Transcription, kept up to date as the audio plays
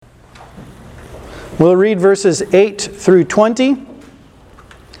We'll read verses 8 through 20.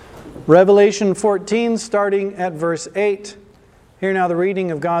 Revelation 14, starting at verse 8. Hear now the reading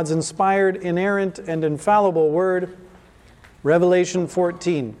of God's inspired, inerrant, and infallible word. Revelation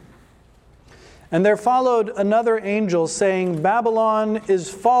 14. And there followed another angel saying, Babylon is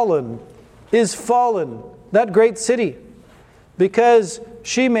fallen, that great city, because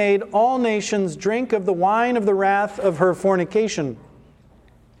she made all nations drink of the wine of the wrath of her fornication.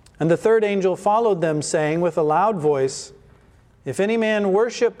 And the third angel followed them, saying with a loud voice, If any man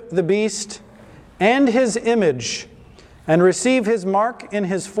worship the beast and his image, and receive his mark in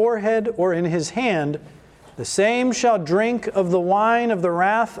his forehead or in his hand, the same shall drink of the wine of the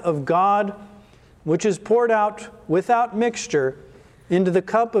wrath of God, which is poured out without mixture into the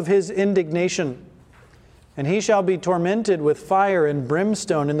cup of his indignation. And he shall be tormented with fire and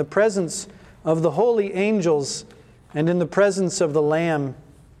brimstone in the presence of the holy angels and in the presence of the Lamb.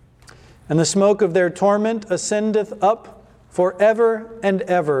 And the smoke of their torment ascendeth up forever and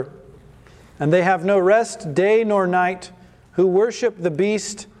ever. And they have no rest day nor night, who worship the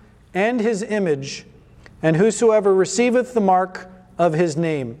beast and his image, and whosoever receiveth the mark of his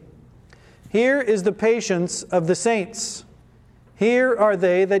name. Here is the patience of the saints. Here are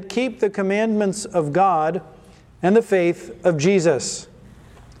they that keep the commandments of God and the faith of Jesus.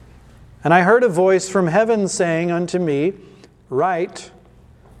 And I heard a voice from heaven saying unto me, Write,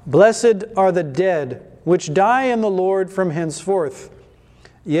 Blessed are the dead, which die in the Lord from henceforth.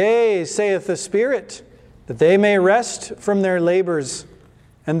 Yea, saith the Spirit, that they may rest from their labors,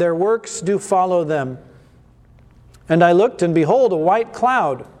 and their works do follow them. And I looked, and behold, a white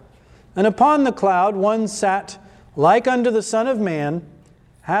cloud, and upon the cloud one sat like unto the Son of Man,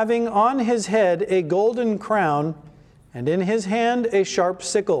 having on his head a golden crown, and in his hand a sharp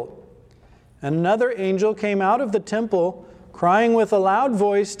sickle. And another angel came out of the temple, crying with a loud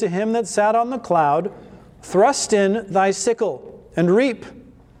voice to him that sat on the cloud, Thrust in thy sickle, and reap,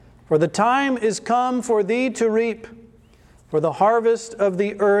 for the time is come for thee to reap, for the harvest of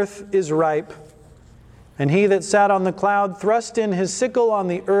the earth is ripe. And he that sat on the cloud thrust in his sickle on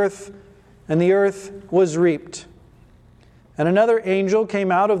the earth, and the earth was reaped. And another angel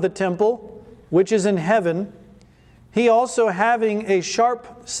came out of the temple, which is in heaven, he also having a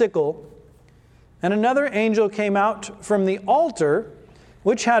sharp sickle. And another angel came out from the altar,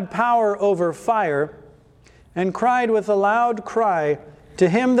 which had power over fire, and cried with a loud cry to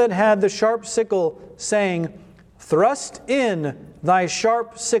him that had the sharp sickle, saying, Thrust in thy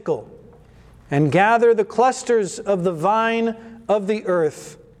sharp sickle, and gather the clusters of the vine of the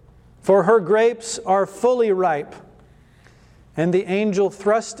earth, for her grapes are fully ripe. And the angel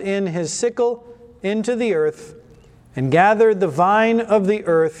thrust in his sickle into the earth, and gathered the vine of the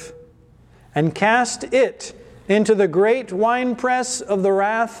earth, and cast it into the great winepress of the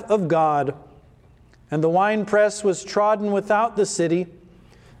wrath of God. And the winepress was trodden without the city,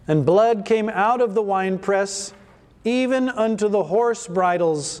 and blood came out of the winepress, even unto the horse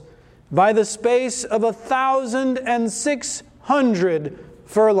bridles, by the space of 1,600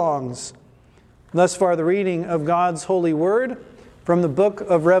 furlongs. Thus far the reading of God's holy word from the book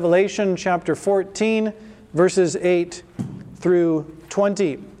of Revelation, chapter 14, verses 8 through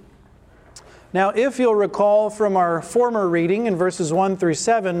 20. Now, if you'll recall from our former reading in verses 1 through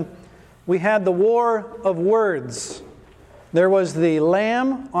 7, we had the war of words. There was the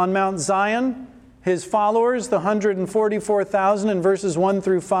Lamb on Mount Zion, his followers, the 144,000 in verses 1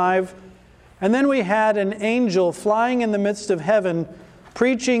 through 5. And then we had an angel flying in the midst of heaven,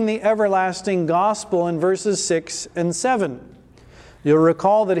 preaching the everlasting gospel in verses 6 and 7. You'll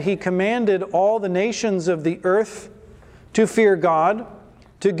recall that he commanded all the nations of the earth to fear God,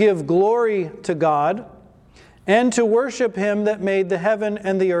 to give glory to God, and to worship him that made the heaven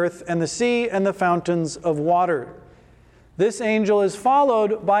and the earth and the sea and the fountains of water. This angel is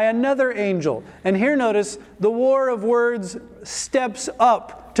followed by another angel. And here notice, the war of words steps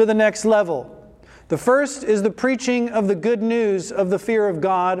up to the next level. The first is the preaching of the good news of the fear of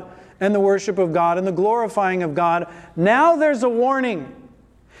God and the worship of God and the glorifying of God. Now there's a warning.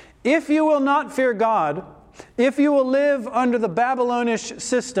 If you will not fear God, if you will live under the Babylonish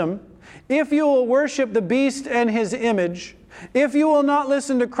system, if you will worship the beast and his image, if you will not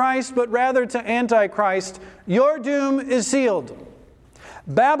listen to Christ but rather to Antichrist, your doom is sealed.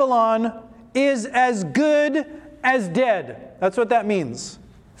 Babylon is as good as dead. That's what that means.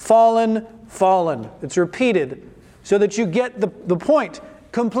 Fallen, fallen. It's repeated so that you get the point.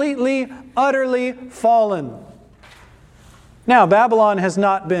 Completely, utterly fallen. Now, Babylon has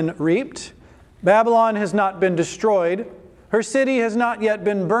not been reaped. Babylon has not been destroyed. Her city has not yet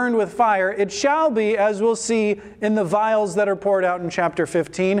been burned with fire. It shall be, as we'll see in the vials that are poured out in chapter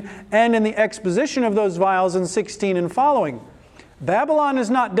 15 and in the exposition of those vials in 16 and following. Babylon is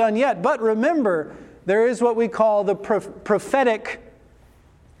not done yet, but remember, there is what we call the prophetic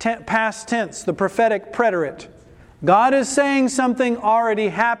past tense, the prophetic preterite. God is saying something already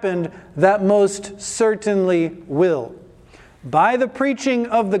happened that most certainly will. By the preaching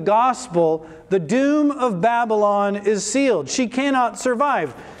of the gospel, the doom of Babylon is sealed. She cannot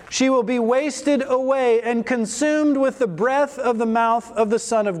survive. She will be wasted away and consumed with the breath of the mouth of the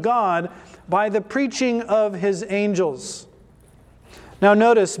Son of God by the preaching of His angels. Now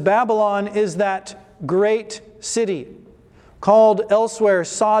notice, Babylon is that great city called elsewhere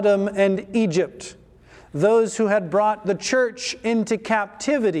Sodom and Egypt. Those who had brought the church into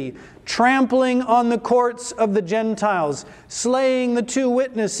captivity, trampling on the courts of the Gentiles, slaying the 2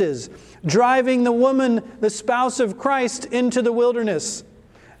 witnesses, driving the woman, the spouse of Christ, into the wilderness.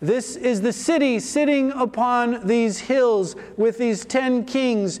 This is the city sitting upon these hills with these 10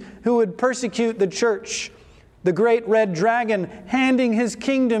 kings who would persecute the church. The great red dragon handing his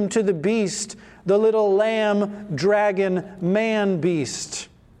kingdom to the beast, the little lamb, dragon, man beast.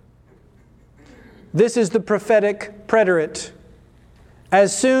 This is the prophetic preterite.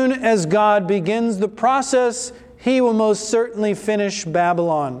 As soon as God begins the process, He will most certainly finish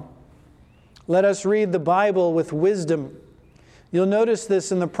Babylon. Let us read the Bible with wisdom. You'll notice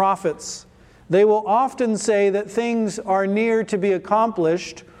this in the prophets. They will often say that things are near to be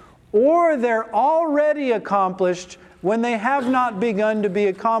accomplished, or they're already accomplished when they have not begun to be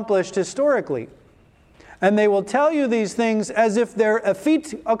accomplished historically. And they will tell you these things as if they're a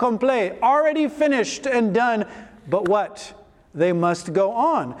fait accompli, already finished and done. But what? They must go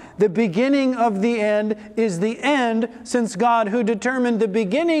on. The beginning of the end is the end, since God, who determined the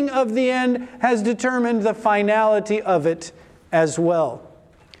beginning of the end, has determined the finality of it as well.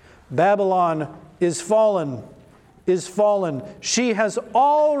 Babylon is fallen. She has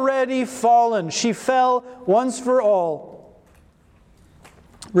already fallen. She fell once for all.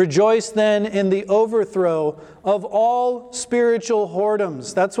 Rejoice then in the overthrow of all spiritual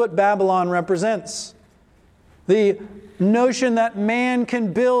whoredoms. That's what Babylon represents. The notion that man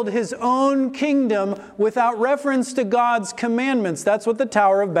can build his own kingdom without reference to God's commandments. That's what the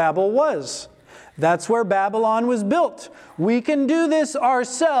Tower of Babel was. That's where Babylon was built. We can do this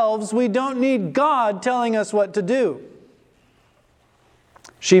ourselves. We don't need God telling us what to do.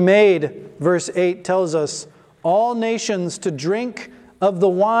 She made, verse 8 tells us, all nations to drink of the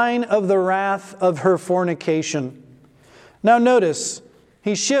wine of the wrath of her fornication. Now notice,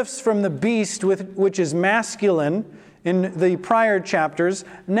 he shifts from the beast, which is masculine in the prior chapters.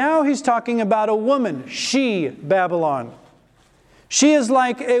 Now he's talking about a woman, she, Babylon. She is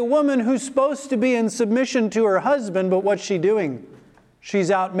like a woman who's supposed to be in submission to her husband, but what's she doing?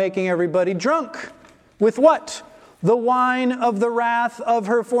 She's out making everybody drunk. With what? The wine of the wrath of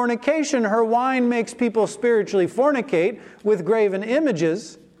her fornication. Her wine makes people spiritually fornicate with graven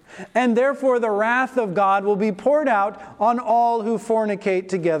images, and therefore the wrath of God will be poured out on all who fornicate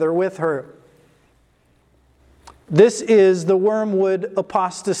together with her. This is the wormwood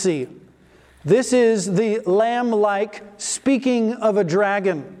apostasy. This is the lamb-like speaking of a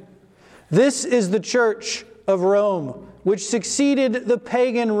dragon. This is the church of Rome, which succeeded the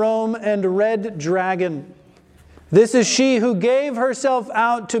pagan Rome and red dragon. This is she who gave herself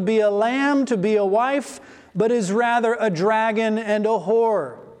out to be a lamb, to be a wife, but is rather a dragon and a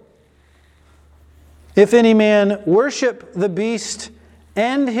whore. If any man worship the beast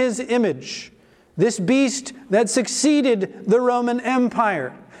and his image, this beast that succeeded the Roman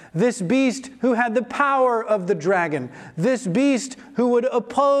Empire, this beast who had the power of the dragon, this beast who would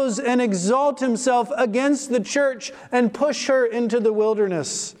oppose and exalt himself against the church and push her into the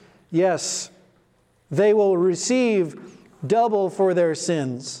wilderness, yes, they will receive double for their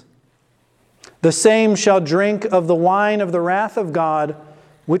sins. The same shall drink of the wine of the wrath of God,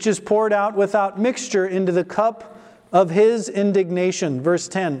 which is poured out without mixture into the cup of His indignation. Verse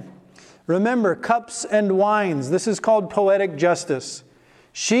 10. Remember, cups and wines. This is called poetic justice.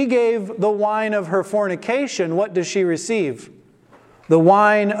 She gave the wine of her fornication. What does she receive? The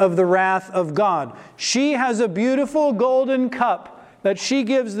wine of the wrath of God. She has a beautiful golden cup that she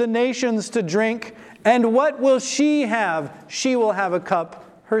gives the nations to drink. And what will she have? She will have a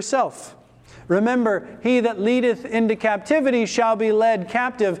cup herself. Remember, he that leadeth into captivity shall be led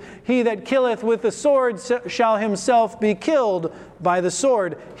captive. He that killeth with the sword shall himself be killed by the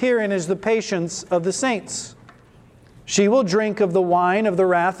sword. Herein is the patience of the saints. She will drink of the wine of the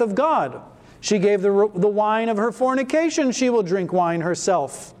wrath of God. She gave the wine of her fornication. She will drink wine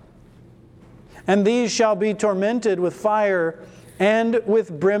herself. and these shall be tormented with fire and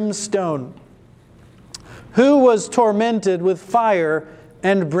with brimstone. Who was tormented with fire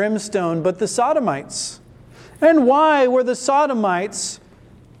and brimstone but the Sodomites? And why were the Sodomites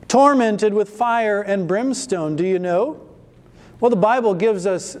tormented with fire and brimstone? Do you know? Well, the Bible gives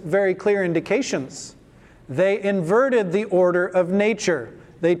us very clear indications. They inverted the order of nature.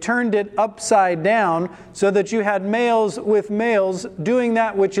 They turned it upside down so that you had males with males doing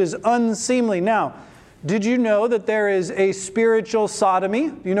that which is unseemly. Now, did you know that there is a spiritual sodomy?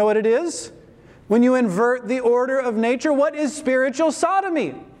 Do you know what it is? When you invert the order of nature, what is spiritual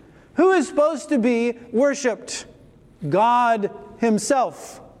sodomy? Who is supposed to be worshipped? God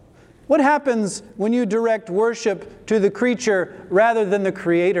Himself. What happens when you direct worship to the creature rather than the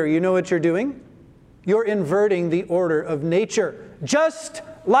Creator? You know what you're doing? You're inverting the order of nature, just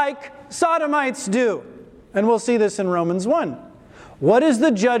like Sodomites do. And we'll see this in Romans 1. What is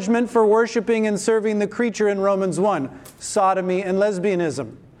the judgment for worshiping and serving the creature in Romans 1? Sodomy and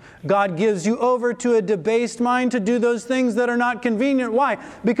lesbianism. God gives you over to a debased mind to do those things that are not convenient. Why?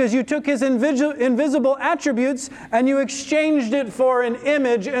 Because you took His invisible attributes and you exchanged it for an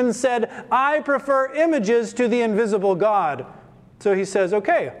image and said, I prefer images to the invisible God. So He says,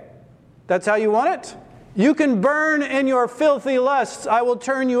 okay, that's how you want it? You can burn in your filthy lusts. I will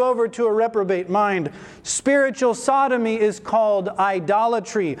turn you over to a reprobate mind. Spiritual sodomy is called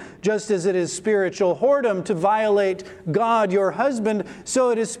idolatry, just as it is spiritual whoredom to violate God, your husband. So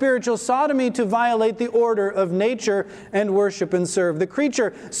it is spiritual sodomy to violate the order of nature and worship and serve the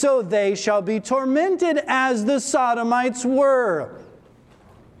creature. So they shall be tormented as the Sodomites were.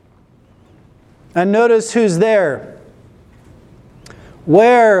 And notice who's there.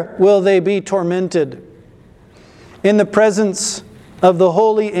 Where will they be tormented? In the presence of the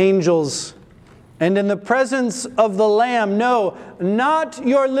holy angels and in the presence of the Lamb. No, not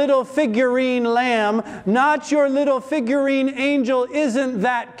your little figurine lamb, not your little figurine angel. Isn't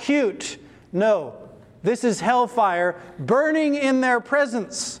that cute? No, this is hellfire burning in their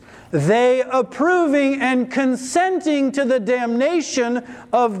presence. They approving and consenting to the damnation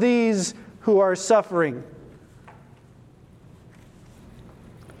of these who are suffering.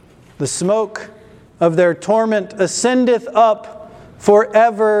 The smoke of their torment ascendeth up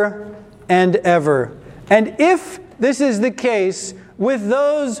forever and ever. And if this is the case with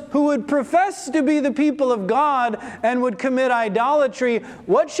those who would profess to be the people of God and would commit idolatry,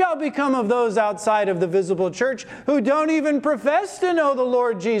 what shall become of those outside of the visible church who don't even profess to know the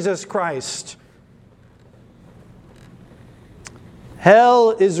Lord Jesus Christ?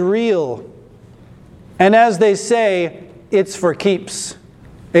 Hell is real. And as they say, it's for keeps.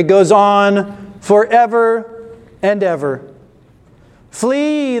 It goes on forever and ever.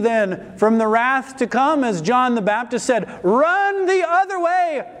 Flee then from the wrath to come, as John the Baptist said, run the other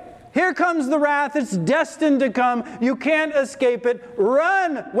way. Here comes the wrath. It's destined to come. You can't escape it.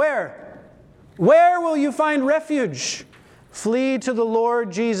 Run. Where? Where will you find refuge? Flee to the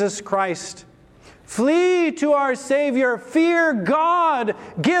Lord Jesus Christ. Flee to our Savior. Fear God.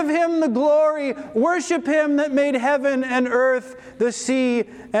 Give Him the glory. Worship Him that made heaven and earth, the sea,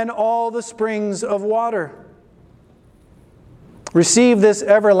 and all the springs of water. Receive this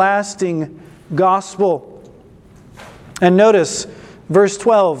everlasting gospel. And notice verse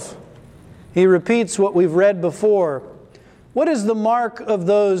 12. He repeats what we've read before. What is the mark of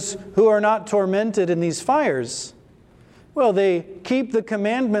those who are not tormented in these fires? Well, they keep the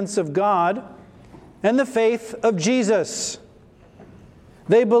commandments of God and the faith of Jesus.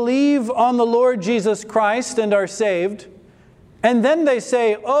 They believe on the Lord Jesus Christ and are saved. And then they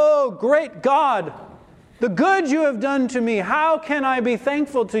say, oh, great God, the good you have done to me, how can I be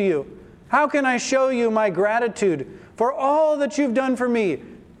thankful to you? How can I show you my gratitude for all that you've done for me?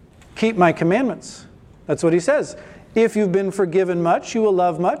 Keep my commandments. That's what he says. If you've been forgiven much, you will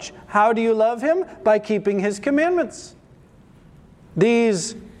love much. How do you love Him? By keeping His commandments.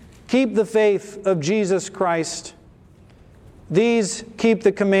 These keep the faith of Jesus Christ. These keep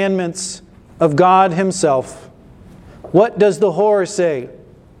the commandments of God Himself. What does the whore say?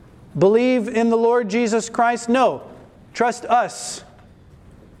 Believe in the Lord Jesus Christ? No. Trust us.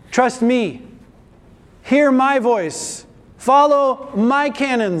 Trust me. Hear my voice. Follow my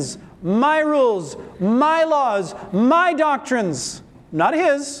canons, my rules, my laws, my doctrines. Not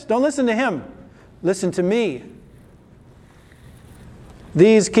his. Don't listen to him. Listen to me.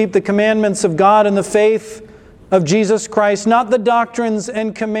 These keep the commandments of God and the faith of Jesus Christ, not the doctrines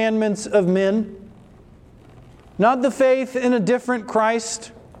and commandments of men, not the faith in a different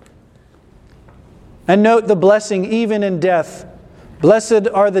Christ. And note the blessing even in death. Blessed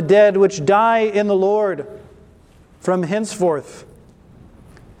are the dead which die in the Lord from henceforth.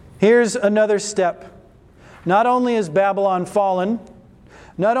 Here's another step. Not only is Babylon fallen,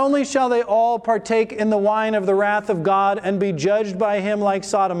 not only shall they all partake in the wine of the wrath of God and be judged by Him like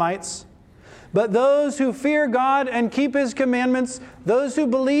sodomites, but those who fear God and keep His commandments, those who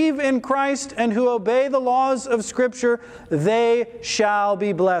believe in Christ and who obey the laws of Scripture, they shall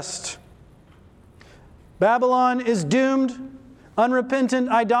be blessed. Babylon is doomed. Unrepentant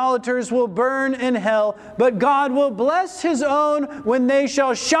idolaters will burn in hell, but God will bless His own when they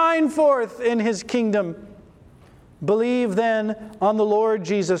shall shine forth in His kingdom. Believe then on the Lord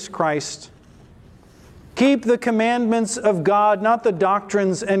Jesus Christ. Keep the commandments of God, not the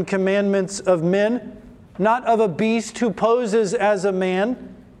doctrines and commandments of men, not of a beast who poses as a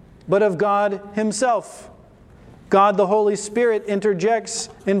man, but of God Himself. God the Holy Spirit interjects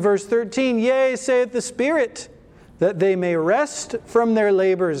in verse 13, "Yea, saith the Spirit, that they may rest from their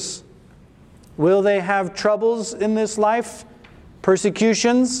labors." Will they have troubles in this life?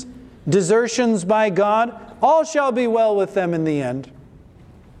 Persecutions? Desertions by God? All shall be well with them in the end.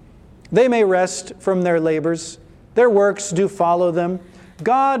 They may rest from their labors. Their works do follow them.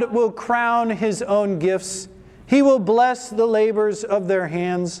 God will crown His own gifts. He will bless the labors of their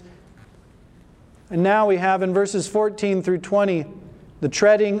hands. And now we have in verses 14 through 20, the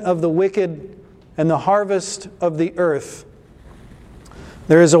treading of the wicked and the harvest of the earth.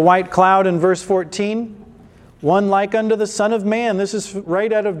 There is a white cloud in verse 14, one like unto the Son of Man. This is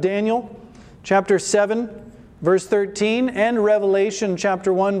right out of Daniel chapter 7, verse 13, and Revelation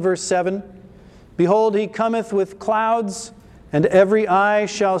chapter 1, verse 7. Behold, He cometh with clouds, and every eye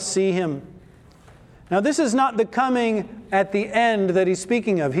shall see Him. Now this is not the coming at the end that He's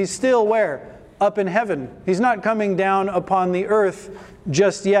speaking of. He's still where? Up in heaven. He's not coming down upon the earth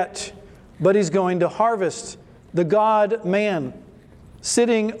just yet, but He's going to harvest the God-man,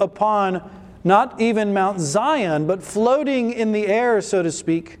 sitting upon not even Mount Zion, but floating in the air, so to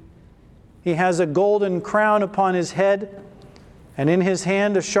speak. He has a golden crown upon His head, and in His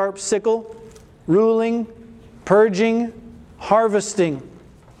hand a sharp sickle, ruling, purging, harvesting.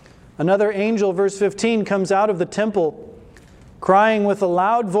 Another angel, verse 15, comes out of the temple, crying with a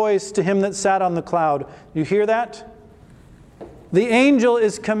loud voice to Him that sat on the cloud. You hear that? The angel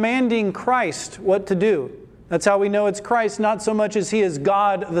is commanding Christ what to do. That's how we know it's Christ, not so much as He is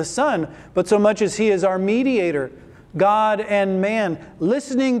God the Son, but so much as He is our mediator, God and man,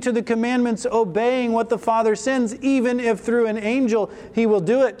 listening to the commandments, obeying what the Father sends, even if through an angel He will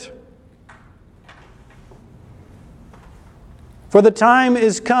do it. For the time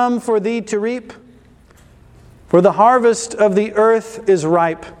is come for thee to reap, for the harvest of the earth is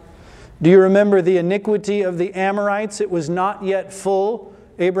ripe. Do you remember the iniquity of the Amorites? It was not yet full,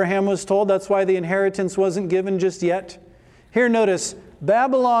 Abraham was told. That's why the inheritance wasn't given just yet. Here notice,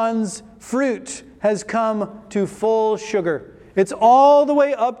 Babylon's fruit has come to full sugar. It's all the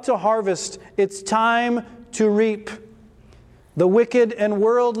way up to harvest. It's time to reap. The wicked and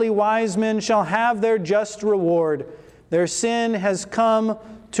worldly wise men shall have their just reward. Their sin has come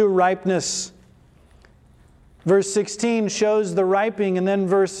to ripeness. Verse 16 shows the reaping, and then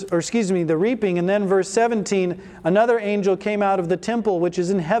the reaping, and then verse 17, another angel came out of the temple which is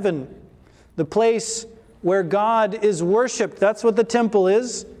in heaven, the place where God is worshipped. That's what the temple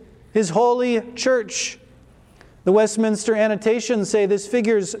is, His holy church. The Westminster annotations say this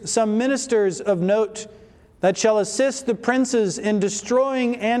figures some ministers of note that shall assist the princes in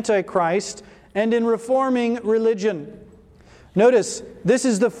destroying Antichrist and in reforming religion. Notice, this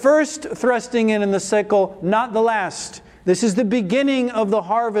is the first thrusting in the sickle, not the last. This is the beginning of the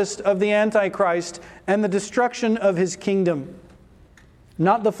harvest of the Antichrist and the destruction of his kingdom,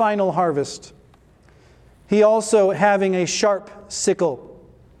 not the final harvest. He also having a sharp sickle.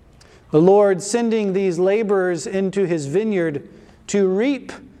 The Lord sending these laborers into His vineyard to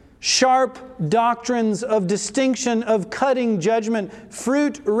reap sharp doctrines of distinction, of cutting judgment,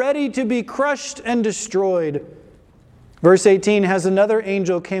 fruit ready to be crushed and destroyed. Verse 18 has another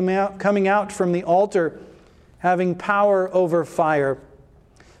angel coming out from the altar, having power over fire.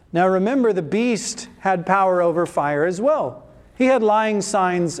 Now remember, the beast had power over fire as well. He had lying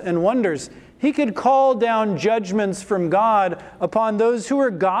signs and wonders. He could call down judgments from God upon those who were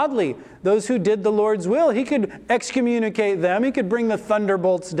godly, those who did the Lord's will. He could excommunicate them. He could bring the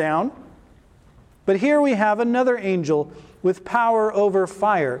thunderbolts down. But here we have another angel with power over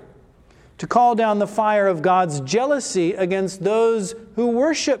fire, to call down the fire of God's jealousy against those who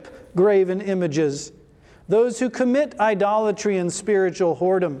worship graven images, those who commit idolatry and spiritual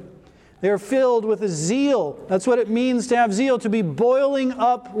whoredom. They're filled with a zeal. That's what it means to have zeal, to be boiling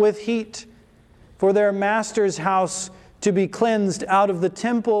up with heat for their master's house to be cleansed out of the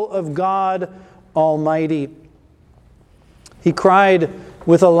temple of God Almighty. He cried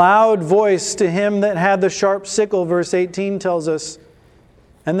with a loud voice to him that had the sharp sickle, verse 18 tells us.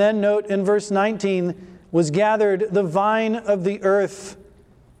 And then note in verse 19, was gathered the vine of the earth,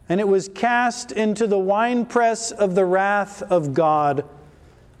 and it was cast into the winepress of the wrath of God.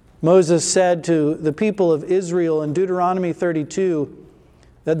 Moses said to the people of Israel in Deuteronomy 32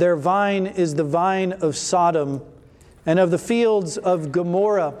 that their vine is the vine of Sodom and of the fields of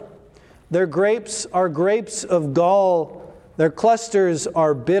Gomorrah. Their grapes are grapes of gall. Their clusters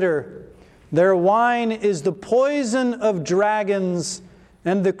are bitter. Their wine is the poison of dragons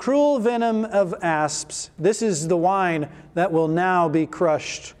and the cruel venom of asps. This is the wine that will now be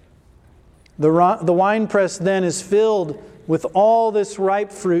crushed. The winepress then is filled with all this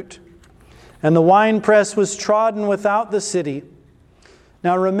ripe fruit, and the winepress was trodden without the city.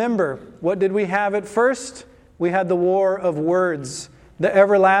 Now remember, what did we have at first? We had the war of words, the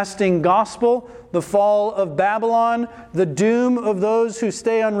everlasting gospel, the fall of Babylon, the doom of those who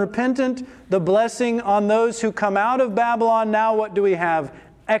stay unrepentant, the blessing on those who come out of Babylon. Now what do we have?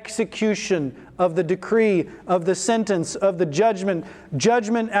 Execution of the decree, of the sentence, of the judgment,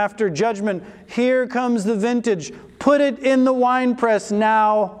 judgment after judgment. Here comes the vintage. Put it in the winepress.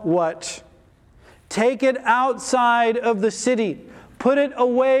 Now what? Take it outside of the city. Put it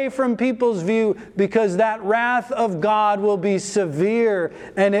away from people's view, because that wrath of God will be severe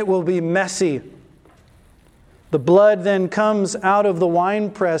and it will be messy. The blood then comes out of the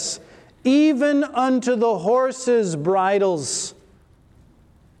winepress, even unto the horses' bridles.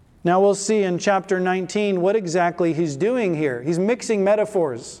 Now we'll see in chapter 19 what exactly he's doing here. He's mixing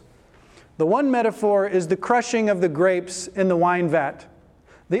metaphors. The one metaphor is the crushing of the grapes in the wine vat.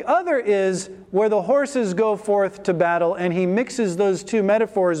 The other is where the horses go forth to battle, and he mixes those two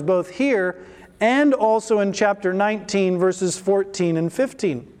metaphors both here and also in chapter 19, verses 14 and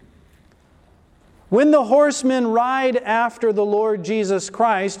 15. When the horsemen ride after the Lord Jesus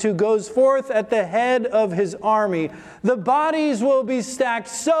Christ, who goes forth at the head of his army, the bodies will be stacked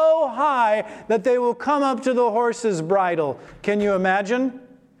so high that they will come up to the horse's bridle. Can you imagine?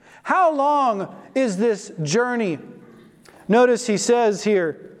 How long is this journey? Notice he says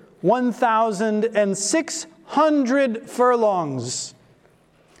here, 1,600 furlongs.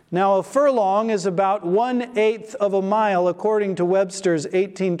 Now a furlong is about 1/8 of a mile according to Webster's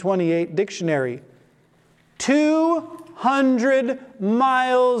 1828 dictionary. 200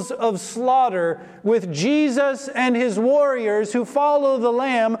 miles of slaughter with Jesus and his warriors who follow the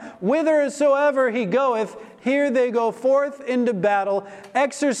Lamb whithersoever he goeth. Here they go forth into battle,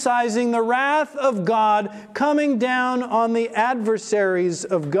 exercising the wrath of God, coming down on the adversaries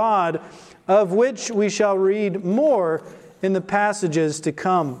of God, of which we shall read more in the passages to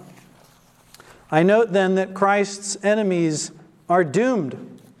come. I note then that Christ's enemies are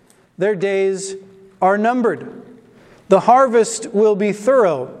doomed. Their days are numbered. The harvest will be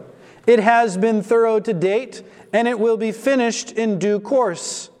thorough. It has been thorough to date, and it will be finished in due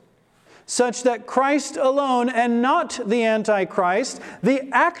course, such that Christ alone, and not the Antichrist, the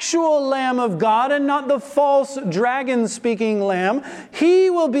actual Lamb of God and not the false dragon-speaking Lamb, he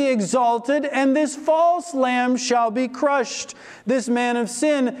will be exalted, and this false Lamb shall be crushed. This man of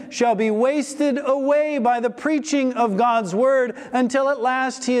sin shall be wasted away by the preaching of God's word, until at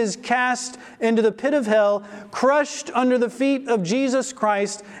last he is cast into the pit of hell, crushed under the feet of Jesus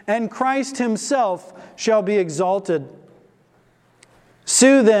Christ, and Christ himself shall be exalted.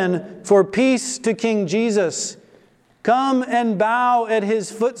 Sue then for peace to King Jesus. Come and bow at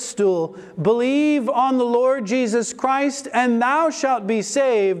his footstool. Believe on the Lord Jesus Christ, and thou shalt be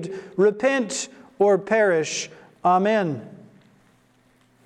saved. Repent or perish. Amen.